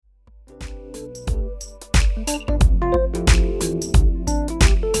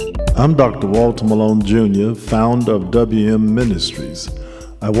I'm Dr. Walter Malone Jr., founder of WM Ministries.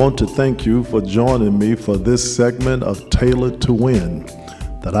 I want to thank you for joining me for this segment of Tailored to Win,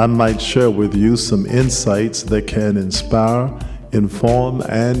 that I might share with you some insights that can inspire, inform,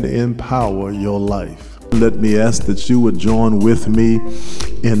 and empower your life. Let me ask that you would join with me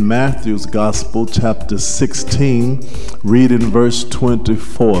in Matthew's Gospel, chapter 16, reading verse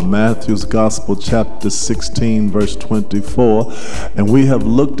 24. Matthew's Gospel, chapter 16, verse 24. And we have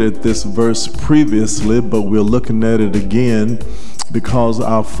looked at this verse previously, but we're looking at it again because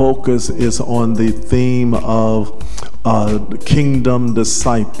our focus is on the theme of kingdom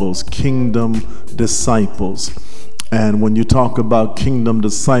disciples. And when you talk about kingdom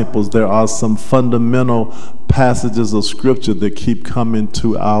disciples, there are some fundamental passages of scripture that keep coming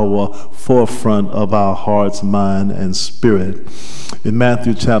to our forefront of our hearts, mind, and spirit. In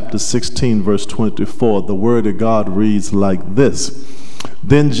Matthew chapter 16, verse 24, the word of God reads like this.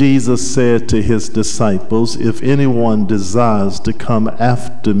 Then Jesus said to his disciples, "If anyone desires to come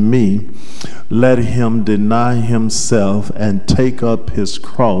after me, let him deny himself and take up his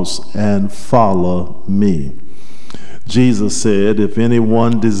cross and follow me." Jesus said, "If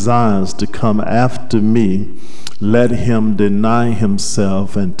anyone desires to come after me, let him deny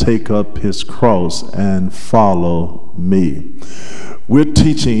himself and take up his cross and follow me." We're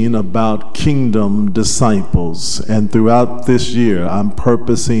teaching about kingdom disciples, and throughout this year, I'm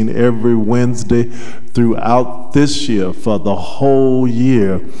purposing every Wednesday throughout this year for the whole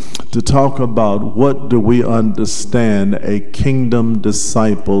year to talk about what do we understand a kingdom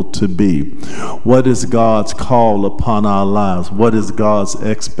disciple to be. What is God's call upon our lives? What is God's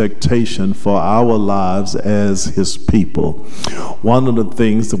expectation for our lives as his people? One of the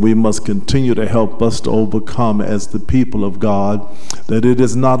things that we must continue to help us to overcome as the people of God, that it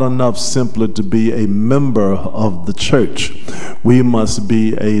is not enough simply to be a member of the church. We must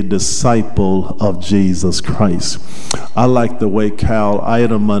be a disciple of Jesus Christ. I like the way Cal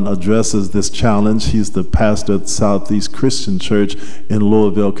Eiderman addresses this challenge. He's the pastor at Southeast Christian Church in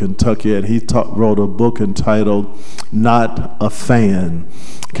Louisville, Kentucky, and he wrote a book entitled Not a Fan.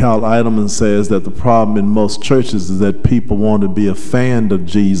 Cal Eiderman says that the problem in most churches is that people want to be a fan of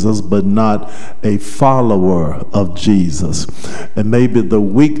Jesus, but not a follower of Jesus. And maybe the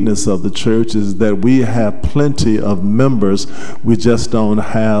weakness of the church is that we have plenty of members, we just don't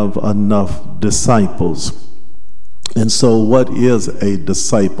have enough disciples. And so what is a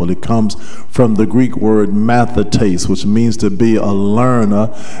disciple? It comes from the Greek word mathetes, which means to be a learner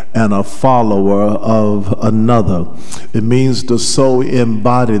and a follower of another. It means to so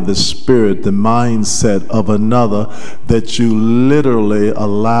embody the spirit, the mindset of another, that you literally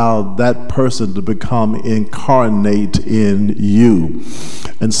allow that person to become incarnate in you.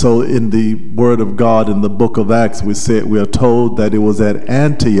 And so in the Word of God, in the book of Acts, we are told that it was at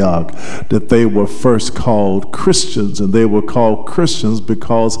Antioch that they were first called Christians. And they were called Christians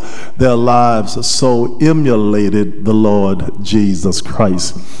because their lives so emulated the Lord Jesus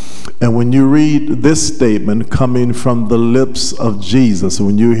Christ. And when you read this statement coming from the lips of Jesus,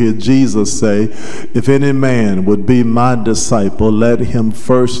 when you hear Jesus say, "If any man would be my disciple, let him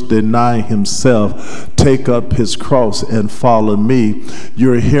first deny himself, take up his cross and follow me,"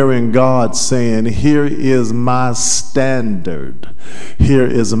 you're hearing God saying, "Here is my standard. Here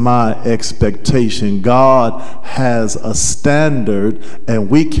is my expectation." God has a standard,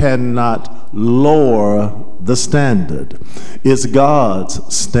 and we cannot lower the standard. It's God's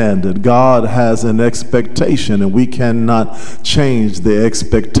standard. God has an expectation, and we cannot change the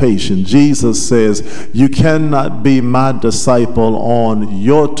expectation. Jesus says, "You cannot be my disciple on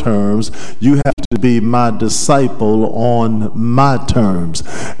your terms. You have to be my disciple on my terms."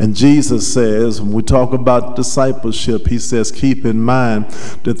 And Jesus says, when we talk about discipleship, he says, keep in mind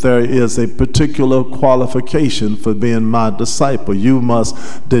that there is a particular qualification for being my disciple. You must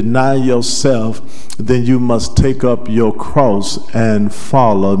deny yourself, then you must take up your cross and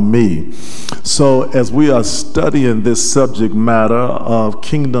follow me. So as we are studying this subject matter of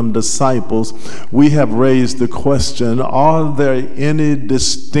kingdom disciples, we have raised the question, are there any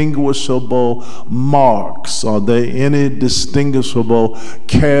distinguishable marks? Are there any distinguishable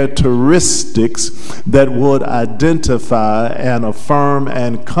characteristics that would identify and affirm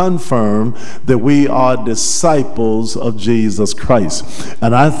and confirm that we are disciples of Jesus Christ?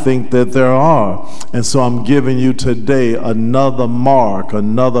 And I think that there are. And so I'm giving you today another mark,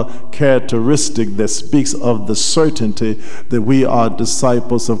 another characteristic characteristic that speaks of the certainty that we are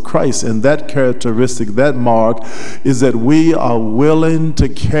disciples of Christ. And that characteristic, that mark, is that we are willing to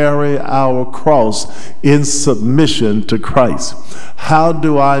carry our cross in submission to Christ. How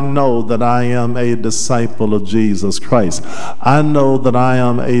do I know that I am a disciple of Jesus Christ? I know that I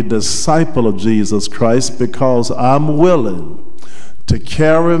am a disciple of Jesus Christ because I'm willing to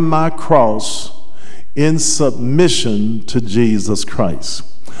carry my cross in submission to Jesus Christ.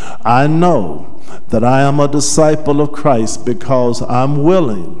 I know that I am a disciple of Christ because I'm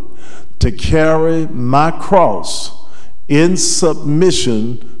willing to carry my cross in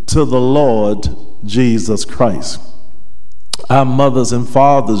submission to the Lord Jesus Christ. Our mothers and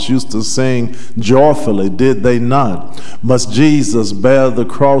fathers used to sing joyfully, did they not? Must Jesus bear the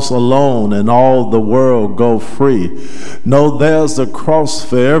cross alone and all the world go free? No, there's a cross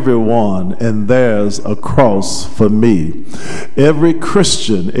for everyone, and there's a cross for me. Every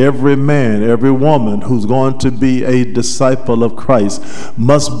Christian, every man, every woman who's going to be a disciple of Christ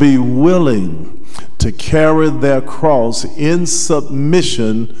must be willing to carry their cross in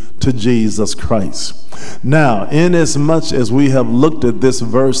submission to Jesus Christ. Now, inasmuch as we have looked at this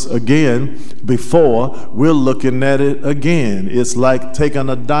verse again before, we're looking at it again. It's like taking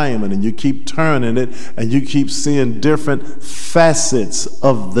a diamond and you keep turning it and you keep seeing different facets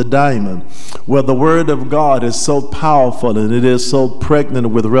of the diamond. Well, the Word of God is so powerful and it is so pregnant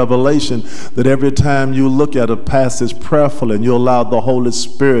with revelation that every time you look at a passage prayerfully and you allow the Holy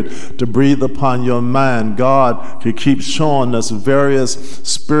Spirit to breathe upon your mind, God can keep showing us various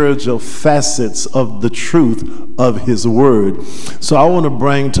spiritual facets of the truth of His Word. So I want to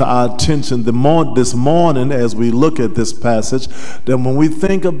bring to our attention this morning as we look at this passage that when we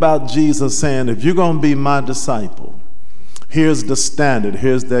think about Jesus saying, if you're going to be my disciple, here's the standard,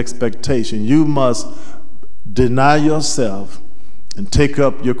 here's the expectation. You must deny yourself and take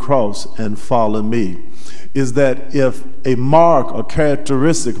up your cross and follow me. Is that if a mark or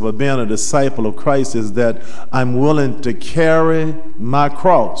characteristic of being a disciple of Christ is that I'm willing to carry my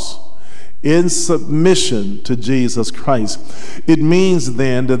cross in submission to Jesus Christ, it means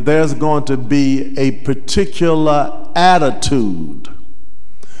then that there's going to be a particular attitude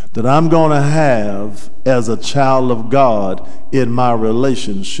that I'm going to have as a child of God in my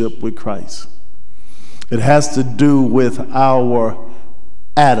relationship with Christ. It has to do with our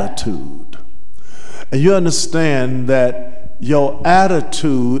attitude. And you understand that your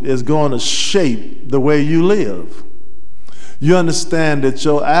attitude is going to shape the way you live. You understand that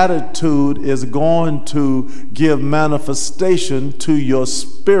your attitude is going to give manifestation to your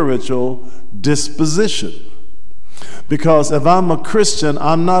spiritual disposition. Because if I'm a Christian,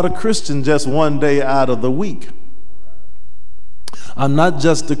 I'm not a Christian just one day out of the week. I'm not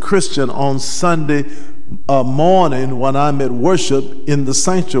just a Christian on Sunday morning when I'm at worship in the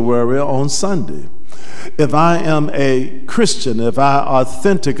sanctuary on Sunday. If I am a Christian, if I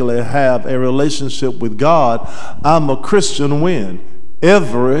authentically have a relationship with God, I'm a Christian when?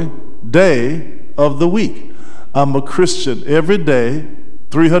 Every day of the week. I'm a Christian every day,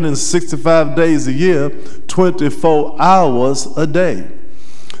 365 days a year, 24 hours a day.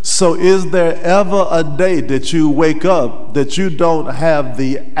 So is there ever a day that you wake up that you don't have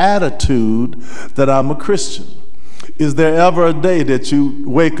the attitude that I'm a Christian? Is there ever a day that you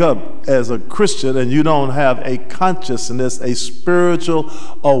wake up as a Christian and you don't have a consciousness, a spiritual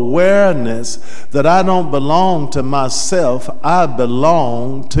awareness that I don't belong to myself, I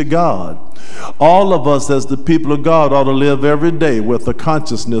belong to God? All of us as the people of God ought to live every day with a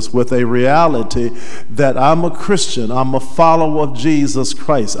consciousness, with a reality that I'm a Christian, I'm a follower of Jesus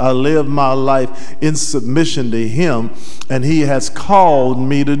Christ. I live my life in submission to Him, and He has called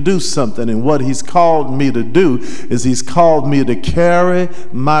me to do something. And what He's called me to do is He's called me to carry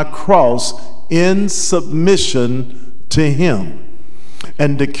my cross in submission to Him.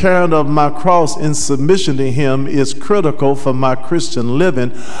 And the carrying of my cross in submission to Him is critical for my Christian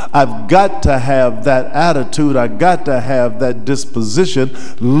living. I've got to have that attitude. I've got to have that disposition,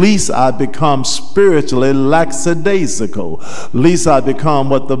 lest I become spiritually lackadaisical, lest I become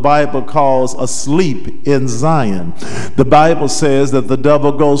what the Bible calls asleep in Zion. The Bible says that the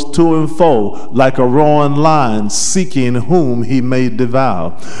devil goes to and fro like a roaring lion, seeking whom he may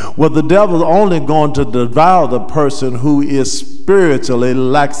devour. Well, the devil's only going to devour the person who is spiritually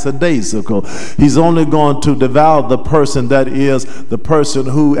lackadaisical. He's only going to devour the person that is the person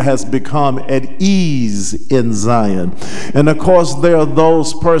who has become at ease in Zion. And of course, there are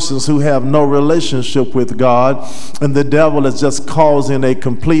those persons who have no relationship with God, and the devil is just causing a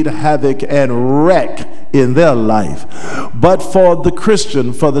complete havoc and wreck in their life. But for the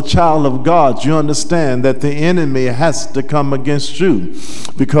Christian, for the child of God, you understand that the enemy has to come against you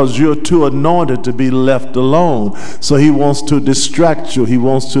because you're too anointed to be left alone. So he wants to distract you. He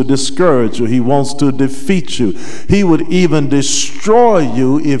wants to discourage you. He wants to defeat you. He would even destroy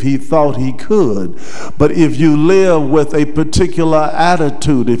you if he thought he could. But if you live with a particular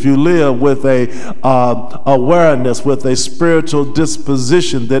attitude, if you live with a awareness, with a spiritual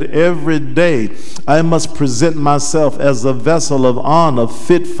disposition that every day I must present myself as a vessel of honor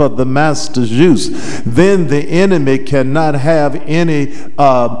fit for the master's use, then the enemy cannot have any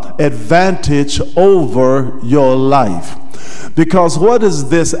advantage over your life. Because what is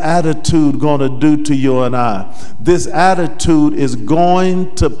this attitude going to do to you and I? This attitude is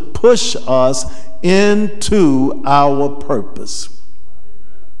going to push us into our purpose.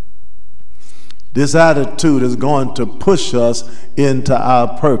 This attitude is going to push us into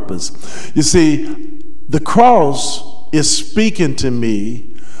our purpose. You see, the cross is speaking to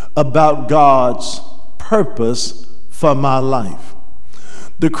me about God's purpose for my life.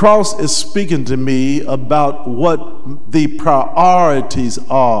 The cross is speaking to me about what the priorities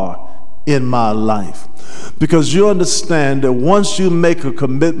are in my life. Because you understand that once you make a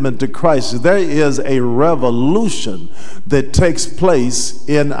commitment to Christ, there is a revolution that takes place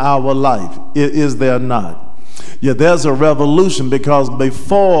in our life. Is there not? Yeah, there's a revolution, because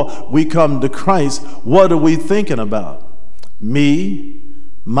before we come to Christ, what are we thinking about? Me,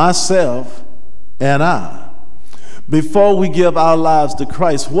 myself, and I. Before we give our lives to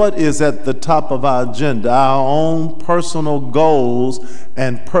Christ, what is at the top of our agenda? Our own personal goals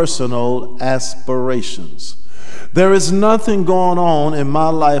and personal aspirations. There is nothing going on in my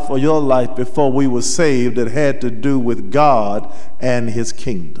life or your life before we were saved that had to do with God and his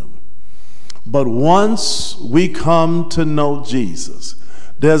kingdom. But once we come to know Jesus,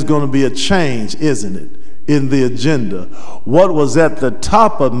 there's going to be a change, isn't it, in the agenda. What was at the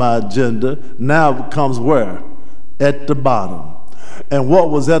top of my agenda now comes where? At the bottom. And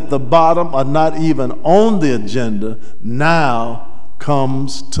what was at the bottom or not even on the agenda now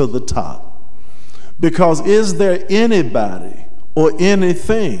comes to the top. Because is there anybody or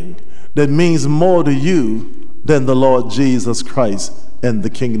anything that means more to you than the Lord Jesus Christ and the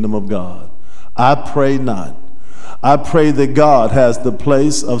kingdom of God? I pray not. I pray that God has the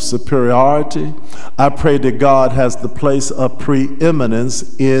place of superiority. I pray that God has the place of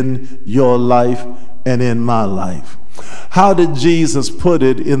preeminence in your life and in my life. How did Jesus put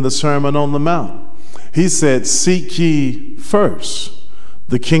it in the Sermon on the Mount? He said, "Seek ye first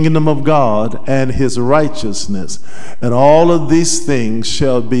the kingdom of God and his righteousness, and all of these things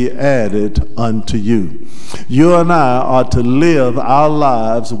shall be added unto you." You and I are to live our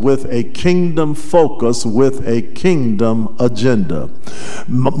lives with a kingdom focus, with a kingdom agenda.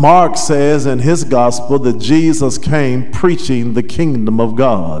 Mark says in his gospel that Jesus came preaching the kingdom of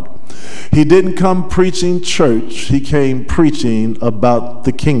God. He didn't come preaching church, he came preaching about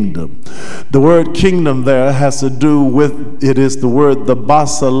the kingdom. The word kingdom there has to do with, it is the word the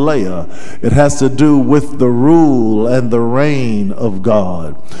basileia. It has to do with the rule and the reign of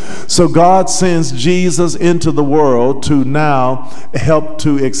God. So God sends Jesus into the world to now help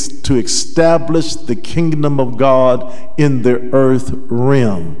to establish the kingdom of God in the earth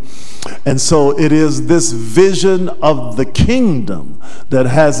realm. And so it is this vision of the kingdom that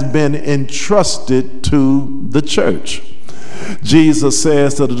has been entrusted to the church. Jesus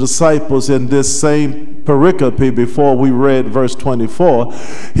says to the disciples in this same pericope before we read verse 24,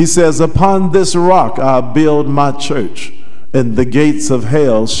 he says, "Upon this rock I build my church, and the gates of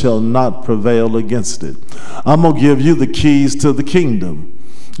hell shall not prevail against it." I'm going to give you the keys to the kingdom.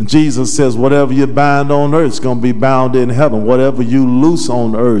 Jesus says, whatever you bind on earth is going to be bound in heaven. Whatever you loose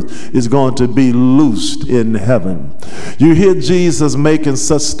on earth is going to be loosed in heaven. You hear Jesus making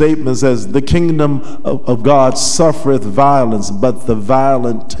such statements as, "The kingdom of God suffereth violence, but the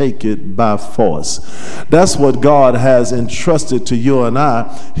violent take it by force." That's what God has entrusted to you and I.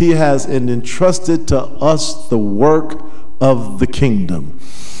 He has entrusted to us the work of the kingdom.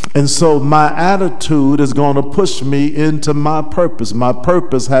 And so my attitude is going to push me into my purpose. My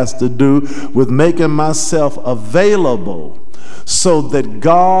purpose has to do with making myself available so that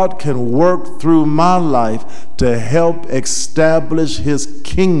God can work through my life to help establish his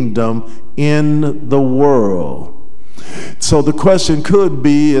kingdom in the world. So the question could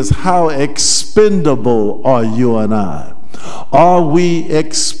be is, how expendable are you and I? Are we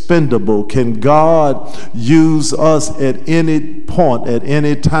expendable? Can God use us at any point, at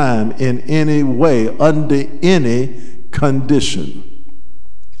any time, in any way, under any condition?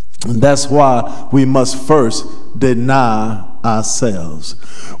 And that's why we must first deny ourselves.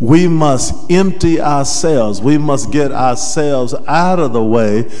 We must empty ourselves. We must get ourselves out of the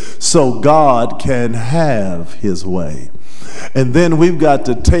way so God can have his way. And then we've got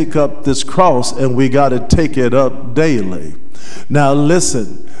to take up this cross, and we got to take it up daily. Now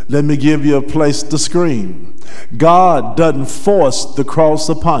listen, let me give you a place to scream. God doesn't force the cross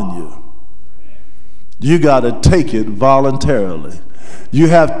upon you. You got to take it voluntarily. You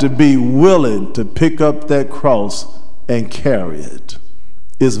have to be willing to pick up that cross and carry it.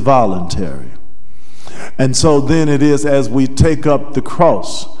 It's voluntary. And so then it is, as we take up the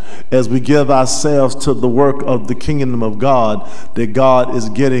cross, as we give ourselves to the work of the kingdom of God, that God is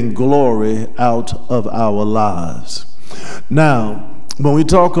getting glory out of our lives. Now, when we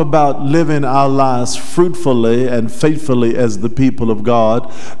talk about living our lives fruitfully and faithfully as the people of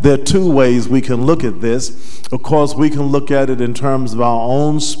God, there are two ways we can look at this. Of course, we can look at it in terms of our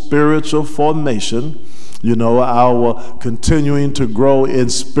own spiritual formation, our continuing to grow in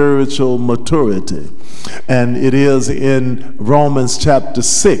spiritual maturity. And it is in Romans chapter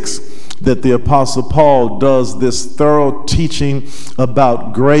 6 that the Apostle Paul does this thorough teaching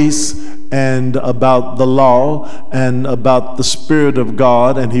about grace and about the law and about the Spirit of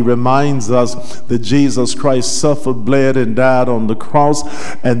God. And he reminds us that Jesus Christ suffered, bled, and died on the cross,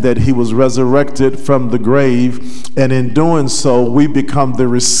 and that he was resurrected from the grave. And in doing so, we become the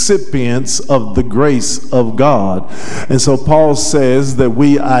recipients of the grace of God. And so Paul says that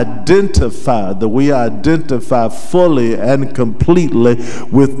we identify fully and completely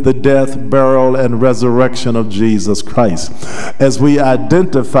with the death, burial, and resurrection of Jesus Christ. As we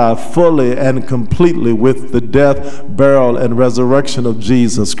identify fully and completely with the death, burial, and resurrection of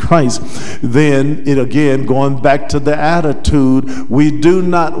Jesus Christ, then it again, going back to the attitude, we do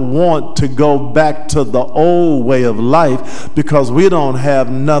not want to go back to the old way of life, because we don't have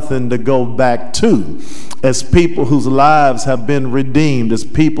nothing to go back to. As people whose lives have been redeemed, as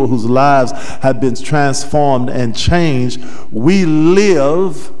people whose lives have been transformed and changed, we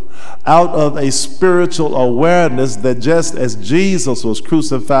live out of a spiritual awareness that just as Jesus was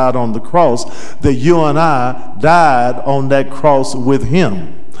crucified on the cross, that you and I died on that cross with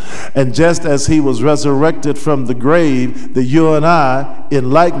him. And just as he was resurrected from the grave, that you and I,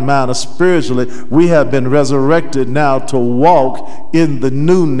 in like manner spiritually, we have been resurrected now to walk in the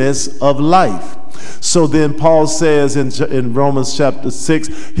newness of life. So then Paul says in Romans chapter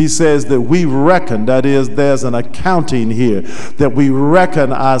 6, he says that we reckon, that is, there's an accounting here, that we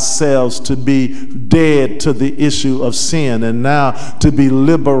reckon ourselves to be dead to the issue of sin and now to be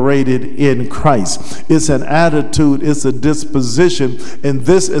liberated in Christ. It's an attitude, it's a disposition, and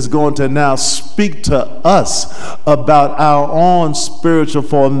this is going to now speak to us about our own spiritual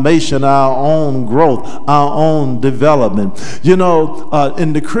formation, our own growth, our own development.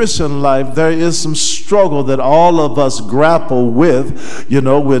 In the Christian life, there is some struggle that all of us grapple with.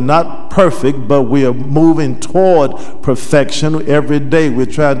 We're not perfect, but we are moving toward perfection every day. We're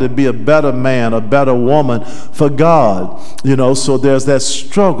trying to be a better man, a better woman for God. So there's that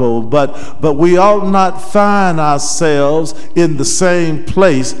struggle, but we ought not find ourselves in the same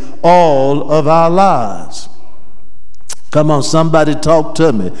place all of our lives. Come on, somebody talk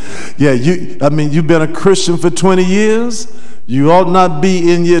to me. Yeah, you've been a Christian for 20 years. You ought not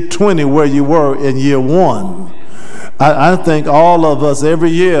be in year 20 where you were in year 1. I think all of us every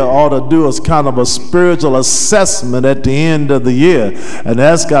year ought to do is kind of a spiritual assessment at the end of the year and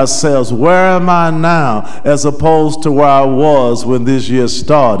ask ourselves, where am I now as opposed to where I was when this year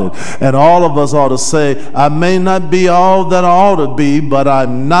started? And all of us ought to say, I may not be all that I ought to be, but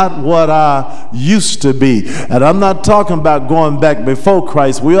I'm not what I used to be. And I'm not talking about going back before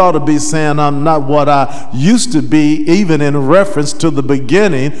Christ. We ought to be saying I'm not what I used to be, even in reference to the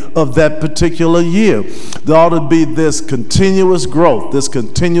beginning of that particular year. There ought to be this continuous growth, this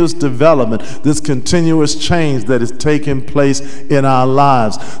continuous development, this continuous change that is taking place in our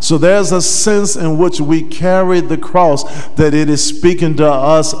lives. So there's a sense in which we carry the cross that it is speaking to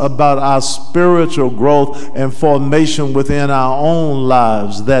us about our spiritual growth and formation within our own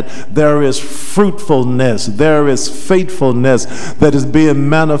lives, that there is fruitfulness, there is faithfulness that is being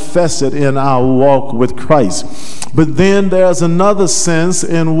manifested in our walk with Christ. But then there's another sense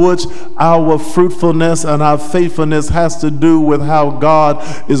in which our fruitfulness and our faithfulness has to do with how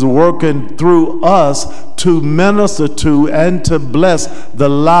God is working through us to minister to and to bless the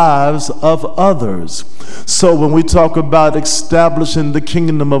lives of others. So when we talk about establishing the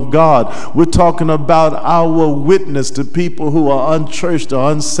kingdom of God, we're talking about our witness to people who are unchurched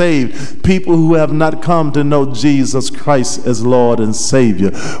or unsaved, people who have not come to know Jesus Christ as Lord and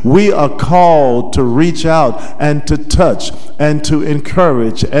Savior. We are called to reach out and and to touch and to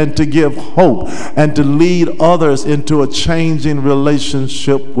encourage and to give hope and to lead others into a changing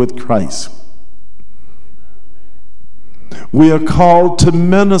relationship with Christ. We are called to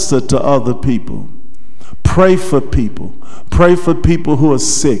minister to other people. Pray for people. Pray for people who are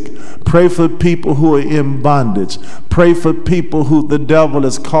sick. Pray for people who are in bondage. Pray for people who the devil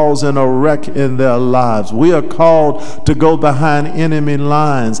is causing a wreck in their lives. We are called to go behind enemy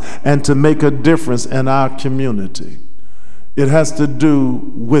lines and to make a difference in our community. It has to do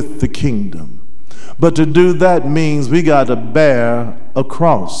with the kingdom. But to do that means we got to bear a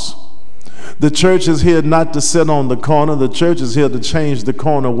cross. The church is here not to sit on the corner. The church is here to change the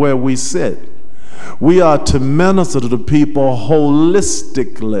corner where we sit. We are to minister to the people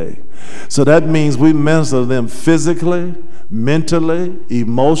holistically. So that means we minister to them physically, mentally,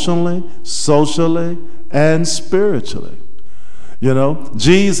 emotionally, socially, and spiritually. You know,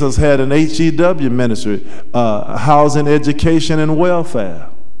 Jesus had an HEW ministry, housing, education, and welfare.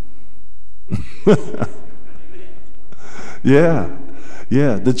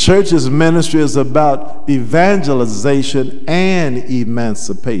 Yeah, the church's ministry is about evangelization and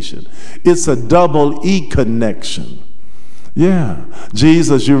emancipation. It's a double E connection. Yeah,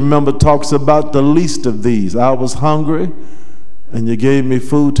 Jesus, you remember, talks about the least of these. I was hungry, and you gave me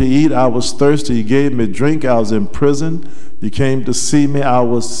food to eat. I was thirsty, you gave me drink. I was in prison, you came to see me. I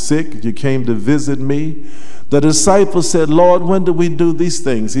was sick, you came to visit me. The disciples said, Lord, when do we do these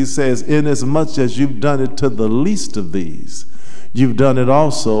things? He says, inasmuch as you've done it to the least of these, you've done it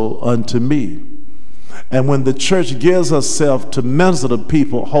also unto me. And when the church gives herself to minister to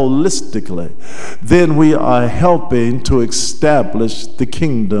people holistically, then we are helping to establish the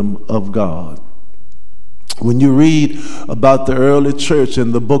kingdom of God. When you read about the early church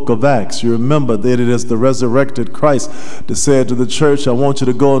in the book of Acts, you remember that it is the resurrected Christ that said to the church, I want you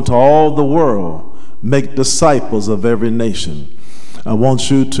to go into all the world, make disciples of every nation. I want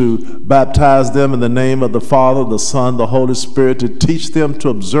you to baptize them in the name of the Father, the Son, the Holy Spirit, to teach them to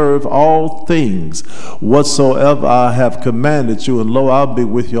observe all things whatsoever I have commanded you. And lo, I'll be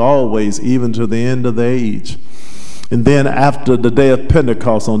with you always, even to the end of the age. And then after the day of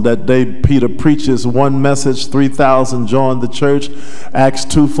Pentecost, on that day, Peter preaches one message, 3,000 joined the church. Acts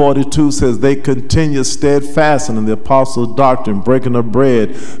 2:42 says they continued steadfast in the apostles' doctrine, breaking of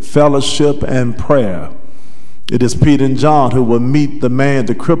bread, fellowship, and prayer. It is Peter and John who will meet the man,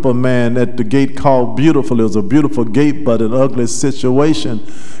 the crippled man, at the gate called Beautiful. It was a beautiful gate, but an ugly situation,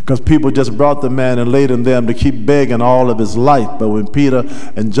 because people just brought the man and laid him there to keep begging all of his life. But when Peter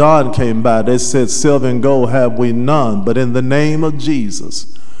and John came by, they said, silver and gold have we none, but in the name of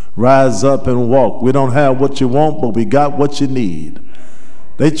Jesus, rise up and walk. We don't have what you want, but we got what you need.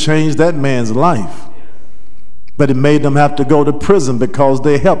 They changed that man's life. But it made them have to go to prison because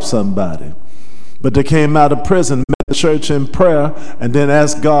they helped somebody. But they came out of prison, met the church in prayer, and then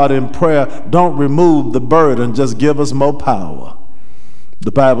asked God in prayer, don't remove the burden, just give us more power.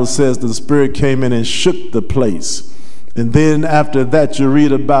 The Bible says the Spirit came in and shook the place. And then after that, you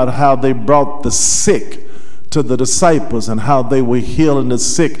read about how they brought the sick to the disciples and how they were healing the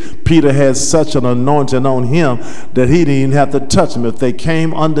sick. Peter had such an anointing on him that he didn't even have to touch them. If they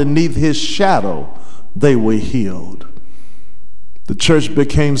came underneath his shadow, they were healed. The church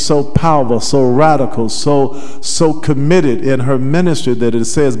became so powerful, so radical, so committed in her ministry that it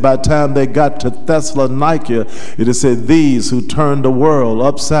says by the time they got to Thessalonica, it is said, these who turned the world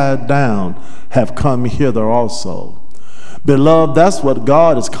upside down have come hither also. Beloved, that's what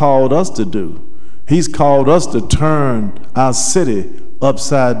God has called us to do. He's called us to turn our city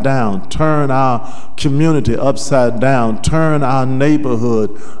upside down, turn our community upside down, turn our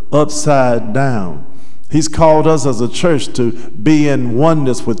neighborhood upside down. He's called us as a church to be in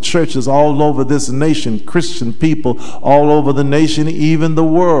oneness with churches all over this nation, Christian people all over the nation, even the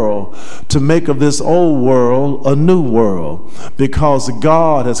world, to make of this old world a new world, because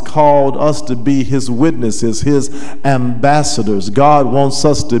God has called us to be his witnesses, his ambassadors. God wants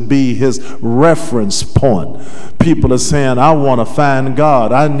us to be his reference point. People are saying, I want to find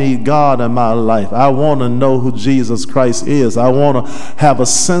God. I need God in my life. I want to know who Jesus Christ is. I want to have a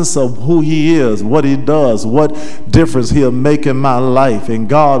sense of who he is, what he does, what difference he'll make in my life. And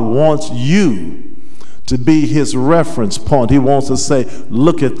God wants you to be his reference point. He wants to say,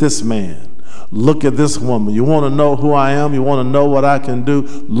 look at this man. Look at this woman. You want to know who I am? You want to know what I can do?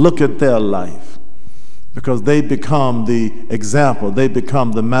 Look at their life. Because they become the example. They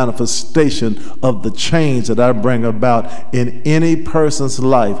become the manifestation of the change that I bring about in any person's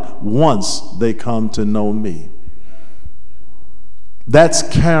life once they come to know me. That's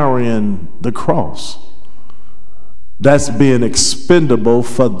carrying the cross. That's being expendable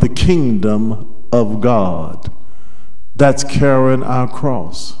for the kingdom of God. That's carrying our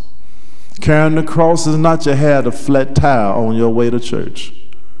cross. Carrying the cross is not you had a flat tire on your way to church.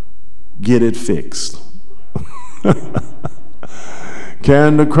 Get it fixed.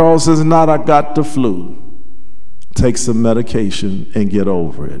 Carrying the cross is not I got the flu. Take some medication and get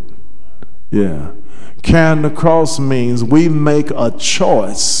over it. Yeah. Carrying the cross means we make a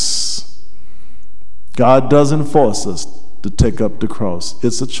choice. God doesn't force us to take up the cross.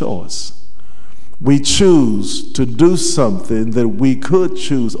 It's a choice. We choose to do something that we could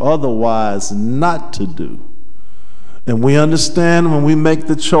choose otherwise not to do. And we understand when we make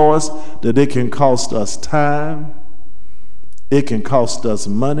the choice that it can cost us time, it can cost us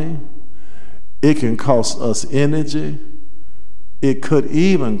money, it can cost us energy, it could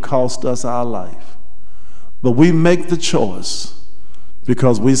even cost us our life. But we make the choice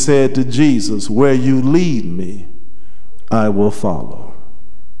because we said to Jesus, where you lead me, I will follow.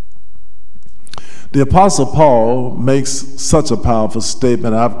 The Apostle Paul makes such a powerful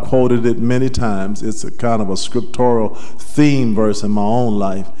statement. I've quoted it many times. It's a kind of a scriptural theme verse in my own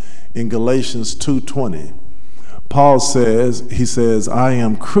life. In Galatians 2:20, Paul says, I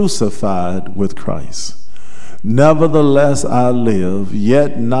am crucified with Christ. Nevertheless I live,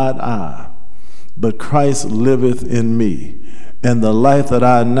 yet not I, but Christ liveth in me. And the life that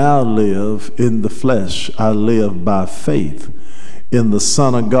I now live in the flesh, I live by faith in the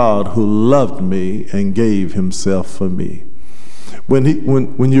Son of God who loved me and gave himself for me. When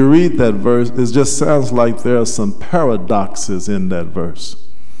you read that verse, it just sounds like there are some paradoxes in that verse.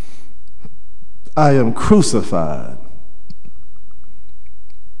 I am crucified.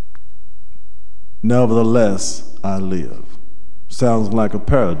 Nevertheless, I live. Sounds like a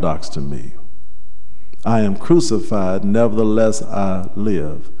paradox to me. I am crucified, nevertheless I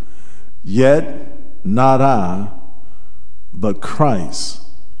live. Yet not I, but Christ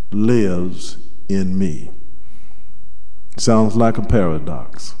lives in me. Sounds like a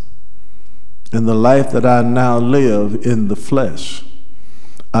paradox. In the life that I now live in the flesh,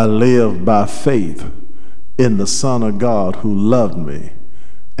 I live by faith in the Son of God who loved me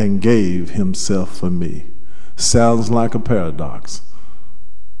and gave himself for me. Sounds like a paradox.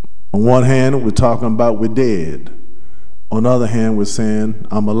 On one hand, we're talking about we're dead. On the other hand, we're saying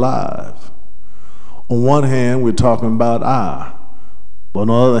I'm alive. On one hand, we're talking about I. But on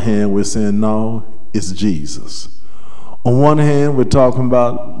the other hand, we're saying, no, it's Jesus. On one hand, we're talking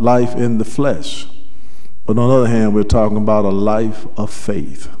about life in the flesh. But on the other hand, we're talking about a life of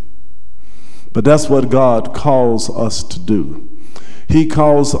faith. But that's what God calls us to do. He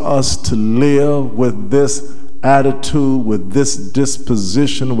calls us to live with this attitude, with this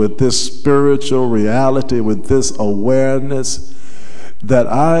disposition, with this spiritual reality, with this awareness that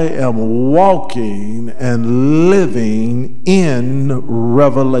I am walking and living in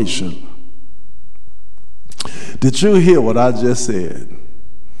revelation. Did you hear what I just said?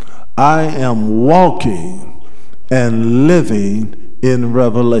 I am walking and living in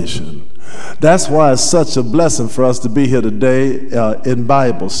revelation. That's why it's such a blessing for us to be here today in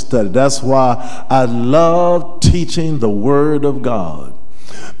Bible study. That's why I love teaching the Word of God,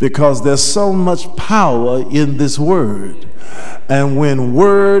 because there's so much power in this Word. And when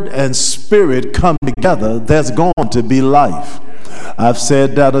Word and Spirit come together, there's going to be life. I've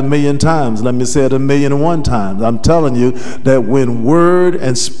said that 1,000,000 times. Let me say it 1,000,001 times. I'm telling you that when Word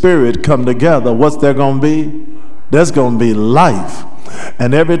and Spirit come together, what's there going to be? There's going to be life.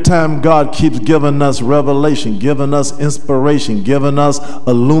 And every time God keeps giving us revelation, giving us inspiration, giving us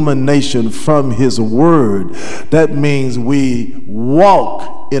illumination from His Word, that means we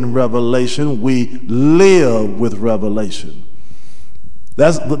walk in revelation, we live with revelation.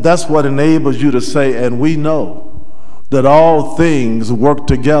 That's what enables you to say, and we know that all things work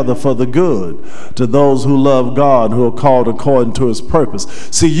together for the good to those who love God, who are called according to His purpose.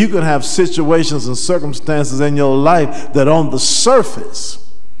 See, you can have situations and circumstances in your life that on the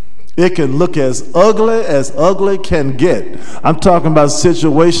surface, it can look as ugly can get. I'm talking about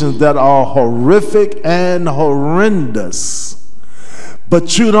situations that are horrific and horrendous.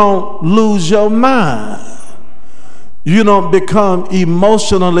 But you don't lose your mind. You don't become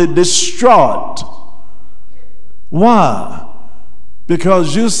emotionally distraught. Why?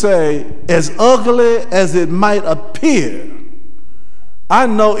 Because you say, as ugly as it might appear, I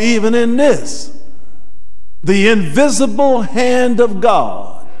know even in this, the invisible hand of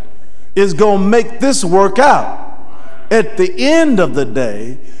God is going to make this work out. At the end of the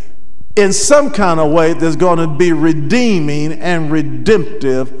day, in some kind of way, there's going to be redeeming and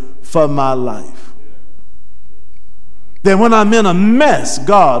redemptive for my life. Then when I'm in a mess,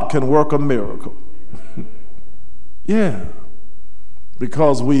 God can work a miracle. Yeah,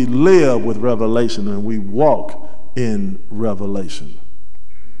 because we live with revelation and we walk in Revelation.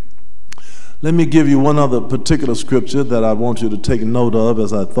 Let me give you one other particular scripture that I want you to take note of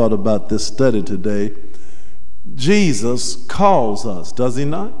as I thought about this study today. Jesus calls us, does he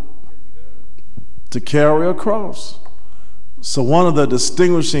not? To carry a cross. So one of the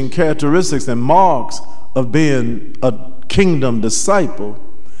distinguishing characteristics and marks of being a kingdom disciple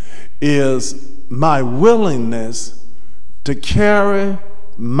is my willingness to carry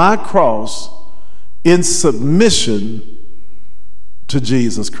my cross in submission to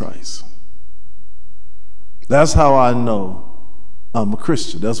Jesus Christ. That's how I know I'm a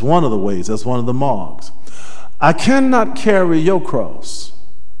Christian. That's one of the ways. That's one of the marks. I cannot carry your cross,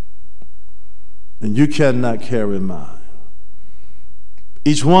 and you cannot carry mine.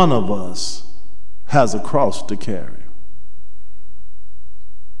 Each one of us has a cross to carry.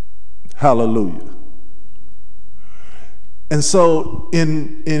 Hallelujah. And so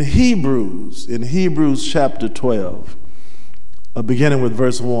in Hebrews chapter 12, beginning with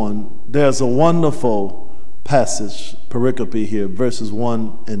verse 1, there's a wonderful passage, pericope here, verses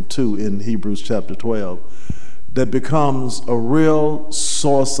 1 and 2 in Hebrews chapter 12, that becomes a real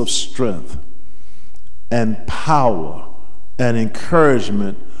source of strength and power and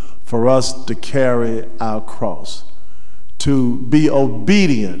encouragement for us to carry our cross, to be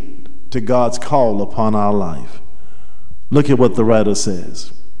obedient to God's call upon our life. Look at what the writer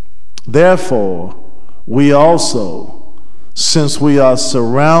says. Therefore, we also, since we are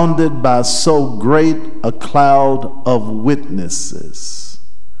surrounded by so great a cloud of witnesses,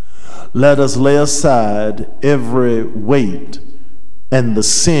 let us lay aside every weight and the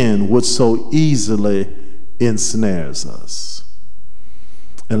sin which so easily ensnares us.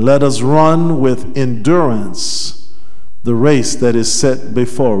 And let us run with endurance the race that is set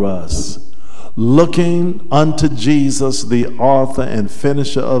before us, looking unto Jesus, the author and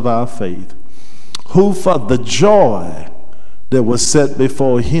finisher of our faith, who for the joy that was set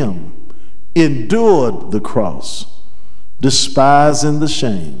before him endured the cross, despising the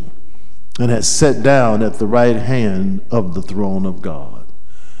shame, and has sat down at the right hand of the throne of God.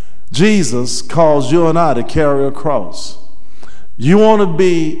 Jesus calls you and I to carry a cross. You want to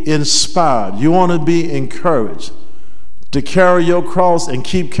be inspired, you want to be encouraged to carry your cross and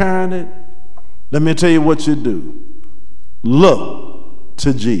keep carrying it? Let me tell you what you do. Look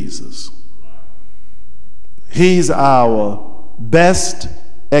to Jesus. He's our best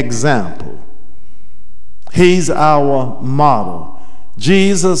example. He's our model.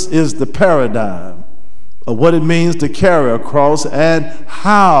 Jesus is the paradigm of what it means to carry a cross and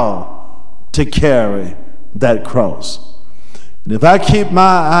how to carry that cross. And if I keep my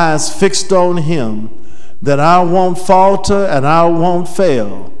eyes fixed on him, then I won't falter and I won't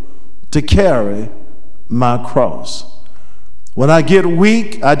fail to carry my cross. When I get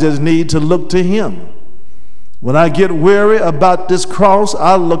weak, I just need to look to him. When I get weary about this cross,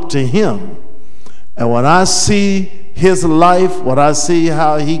 I look to him. And when I see his life, when I see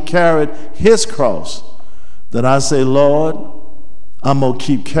how he carried his cross, then I say, Lord, I'm going to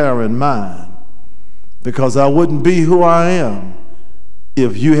keep carrying mine, because I wouldn't be who I am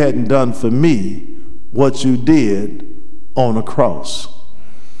if you hadn't done for me what you did on a cross.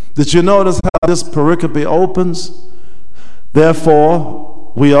 Did you notice how this pericope opens?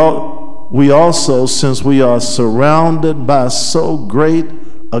 Therefore, we also, since we are surrounded by so great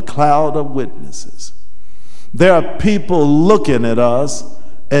a cloud of witnesses. There are people looking at us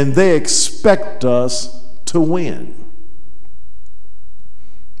and they expect us to win.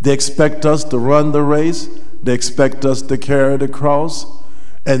 They expect us to run the race. They expect us to carry the cross.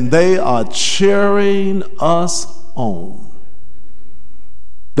 And they are cheering us on.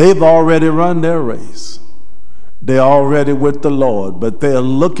 They've already run their race. They're already with the Lord, but they're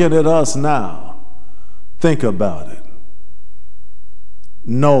looking at us now. Think about it.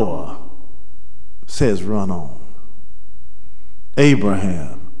 Noah says, run on.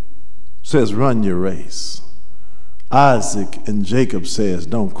 Abraham says, run your race. Isaac and Jacob says,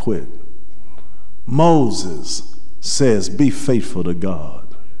 don't quit. Moses says, be faithful to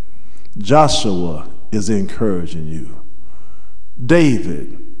God. Joshua is encouraging you.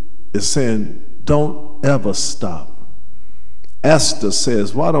 David is saying, don't ever stop. Esther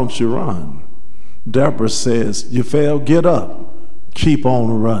says, why don't you run? Deborah says, you fail, get up. Keep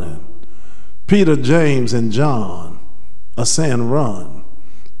on running. Peter, James, and John are saying run.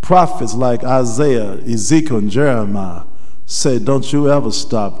 Prophets like Isaiah, Ezekiel, and Jeremiah say, don't you ever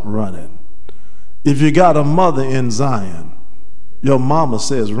stop running. If you got a mother in Zion, your mama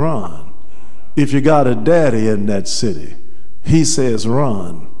says run. If you got a daddy in that city, he says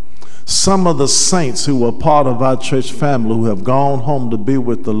run. Some of the saints who were part of our church family who have gone home to be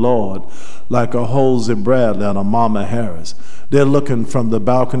with the Lord, like a Hosea Bradley and a Mama Harris, they're looking from the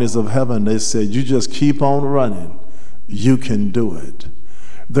balconies of heaven. They said, you just keep on running. You can do it.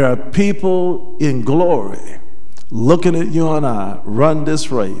 There are people in glory looking at you and I run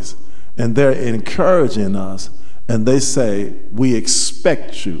this race, and they're encouraging us, and they say, we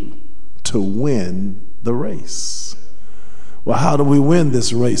expect you to win the race. Well, how do we win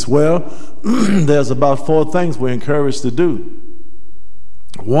this race? Well, there's about 4 things we're encouraged to do.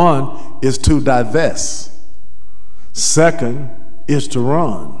 One is to divest. Second is to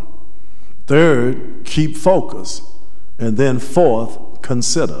run. Third, keep focus. And then fourth,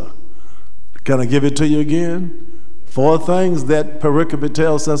 consider. Can I give it to you again? 4 things that pericope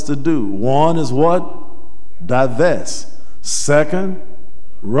tells us to do. One is what? Divest. Second,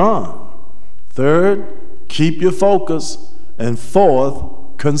 run. Third, keep your focus. And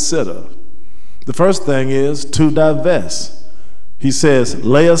fourth, consider. The first thing is to divest. He says,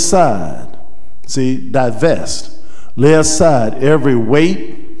 lay aside. See, divest. Lay aside every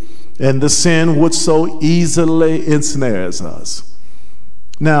weight and the sin which so easily ensnares us.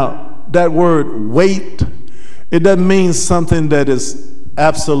 Now, that word weight, it doesn't mean something that is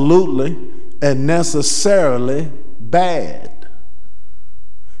absolutely and necessarily bad.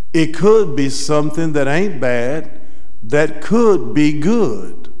 It could be something that ain't bad, that could be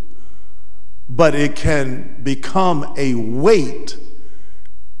good, but it can become a weight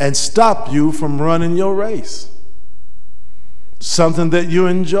and stop you from running your race. Something that you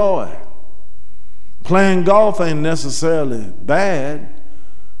enjoy. Playing golf ain't necessarily bad,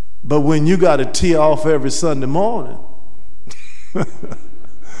 but when you got to tee off every Sunday morning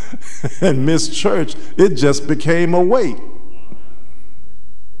and miss church, it just became a weight.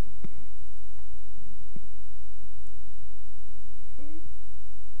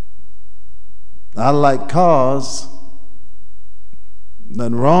 I like cars,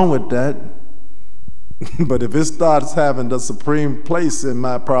 nothing wrong with that, but if it starts having the supreme place in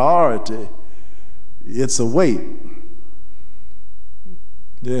my priority, it's a weight.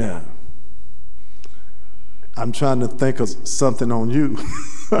 Yeah. I'm trying to think of something on you.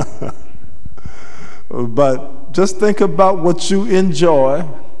 But just think about what you enjoy,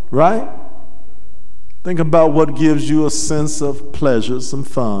 right? Think about what gives you a sense of pleasure, some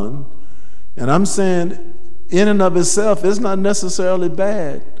fun. And I'm saying, in and of itself, it's not necessarily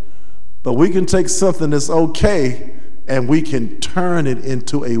bad, but we can take something that's okay and we can turn it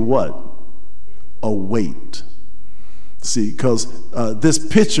into a what? A weight. See, because this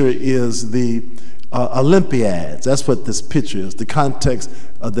picture is the Olympiads. That's what this picture is. The context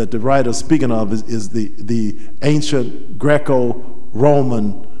that the writer's speaking of is the ancient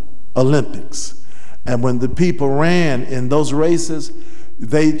Greco-Roman Olympics. And when the people ran in those races,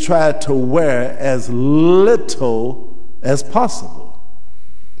 they tried to wear as little as possible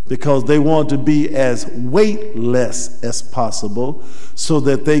because they wanted to be as weightless as possible so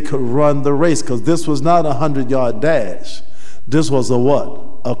that they could run the race, because this was not a 100-yard dash. This was a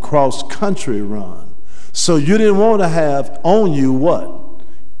what? A cross-country run. So you didn't want to have on you what?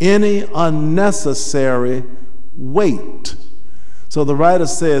 Any unnecessary weight. So the writer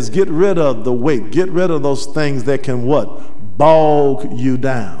says, get rid of the weight. Get rid of those things that can what? Bog you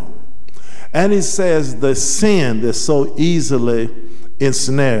down. And he says the sin that so easily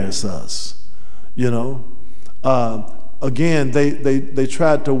ensnares us. You know, again, they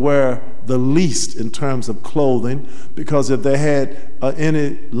tried to wear the least in terms of clothing, because if they had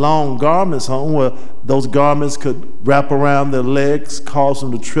any long garments on, well, those garments could wrap around their legs, cause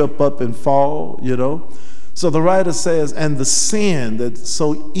them to trip up and fall, you know. So the writer says, and the sin that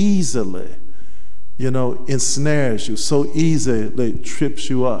so easily, you know, ensnares you, so easily trips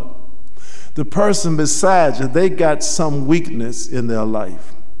you up. The person beside you, they got some weakness in their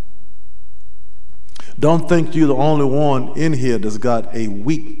life. Don't think you're the only one in here that's got a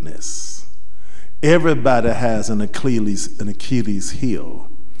weakness. Everybody has an Achilles heel.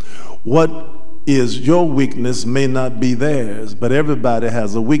 What is your weakness may not be theirs, but everybody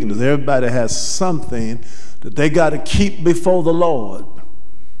has a weakness. Everybody has something that they got to keep before the Lord,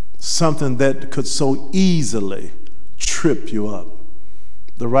 something that could so easily trip you up.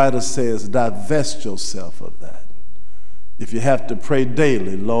 The writer says, divest yourself of that. If you have to pray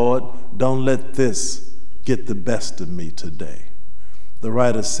daily, Lord, don't let this get the best of me today. The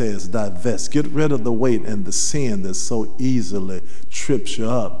writer says, divest. Get rid of the weight and the sin that so easily trips you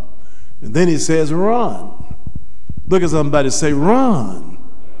up. And then he says, run. Look at somebody, say, run.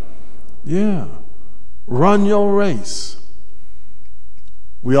 Yeah. Run your race.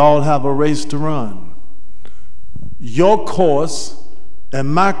 We all have a race to run. Your course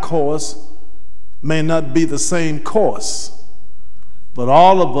And my course may not be the same course, but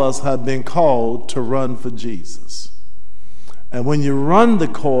all of us have been called to run for Jesus. And when you run the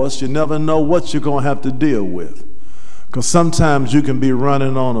course, you never know what you're going to have to deal with. Because sometimes you can be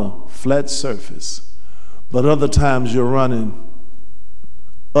running on a flat surface, but other times you're running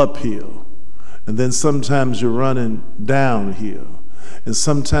uphill. And then sometimes you're running downhill. And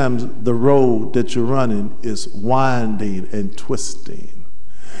sometimes the road that you're running is winding and twisting.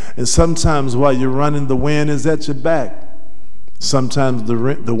 And sometimes while you're running, the wind is at your back. Sometimes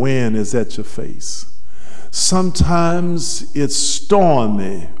the wind is at your face. Sometimes it's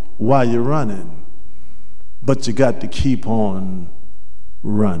stormy while you're running, but you got to keep on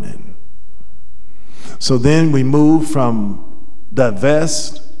running. So then we move from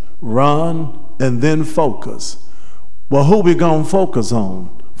divest, run, and then focus. Well, who we gonna focus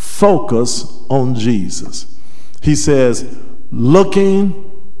on? Focus on Jesus. He says, looking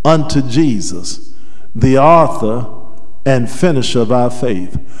unto Jesus, the author and finisher of our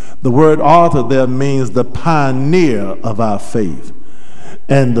faith. The word author there means the pioneer of our faith.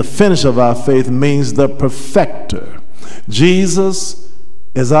 And the finisher of our faith means the perfecter. Jesus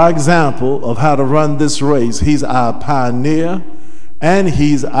is our example of how to run this race. He's our pioneer and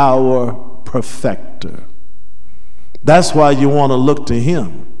he's our perfecter. That's why you want to look to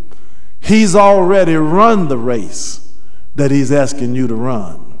him. He's already run the race that he's asking you to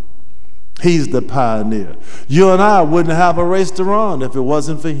run. He's the pioneer. You and I wouldn't have a race to run if it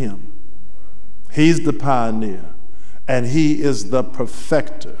wasn't for him. He's the pioneer, and he is the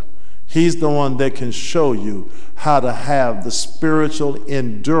perfecter. He's the one that can show you how to have the spiritual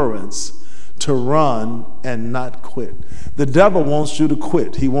endurance to run and not quit. The devil wants you to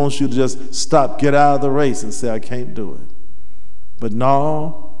quit. He wants you to just stop, get out of the race and say, I can't do it. But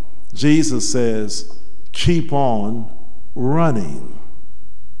no, Jesus says, keep on running.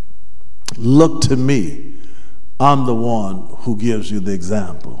 Look to me. I'm the one who gives you the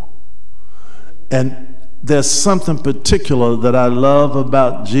example. And there's something particular that I love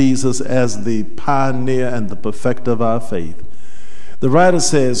about Jesus as the pioneer and the perfecter of our faith. The writer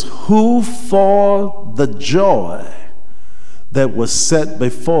says, who for the joy that was set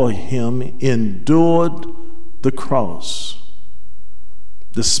before him endured the cross,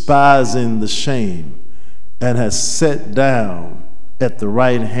 despising the shame, and has sat down at the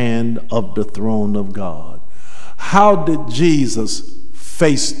right hand of the throne of God. How did Jesus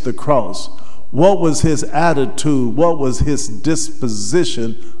face the cross? What was his attitude? What was his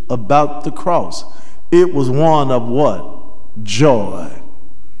disposition about the cross? It was one of what? Joy.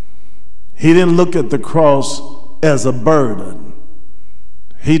 He didn't look at the cross as a burden.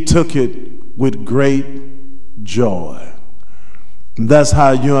 He took it with great joy. And that's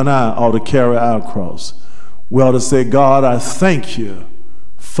how you and I ought to carry our cross. We ought to say, God, I thank you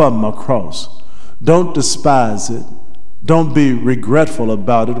for my cross. Don't despise it. Don't be regretful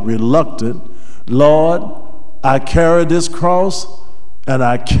about it, reluctant. Lord, I carry this cross and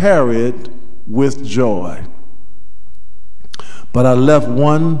I carry it with joy. But I left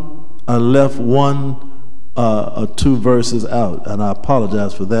two verses out, and I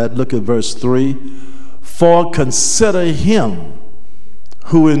apologize for that. Look at verse 3. For consider him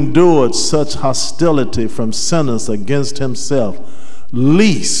who endured such hostility from sinners against himself,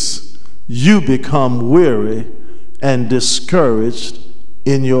 lest you become weary and discouraged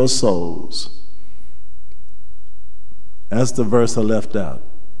in your souls. That's the verse I left out.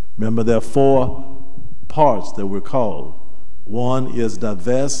 Remember, there are 4 parts that we're called. 1 is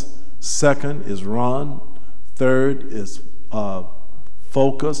divest, 2nd is run, 3rd is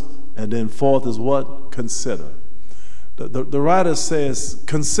focus, and then 4th is what? Consider. The writer says,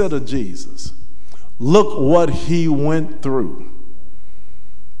 consider Jesus. Look what he went through.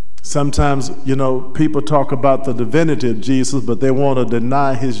 Sometimes, people talk about the divinity of Jesus, but they want to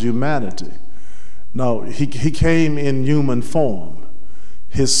deny his humanity. No, he came in human form.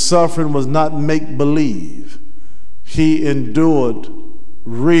 His suffering was not make-believe. He endured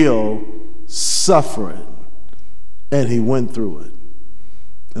real suffering, and he went through it.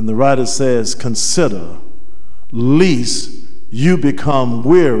 And the writer says, consider, lest you become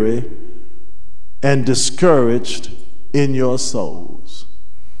weary and discouraged in your souls.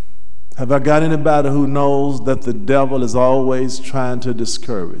 Have I got anybody who knows that the devil is always trying to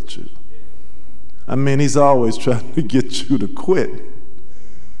discourage you? I mean, he's always trying to get you to quit.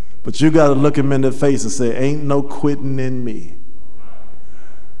 But you got to look him in the face and say, ain't no quitting in me.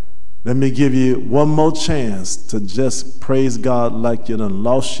 Let me give you one more chance to just praise God like you done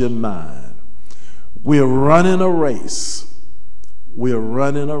lost your mind. We're running a race. We're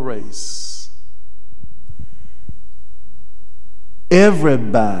running a race.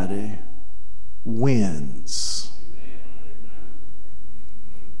 Everybody wins.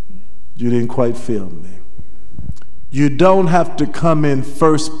 You didn't quite feel me. You don't have to come in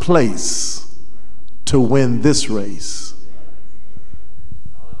first place to win this race.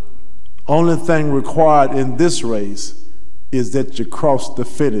 Only thing required in this race is that you cross the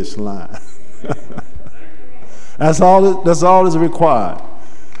finish line. That's all is required.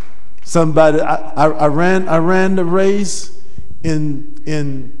 Somebody, I ran the race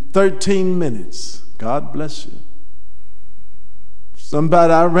in 13 minutes. God bless you.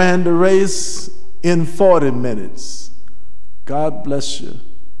 Somebody, I ran the race in 40 minutes. God bless you.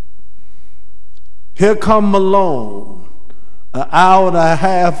 Here come Malone, an hour and a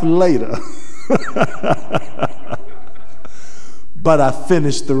half later. But I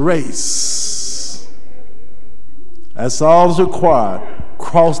finished the race. That's all that's required.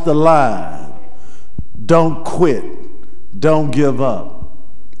 Cross the line. Don't quit. Don't give up.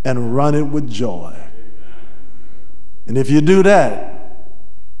 And run it with joy. And if you do that,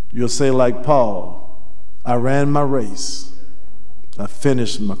 you'll say like Paul, I ran my race. I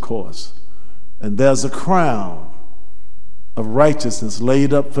finished my course. And there's a crown of righteousness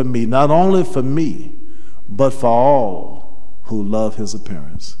laid up for me, not only for me, but for all who love his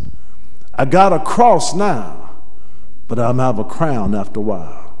appearance. I got a cross now, but I'm have a crown after a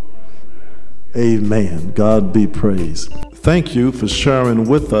while. Amen. God be praised. Thank you for sharing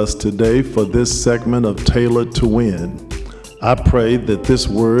with us today for this segment of Tailored to Win. I pray that this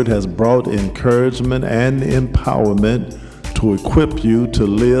word has brought encouragement and empowerment to equip you to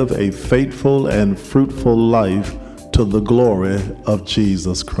live a faithful and fruitful life to the glory of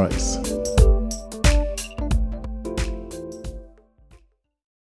Jesus Christ.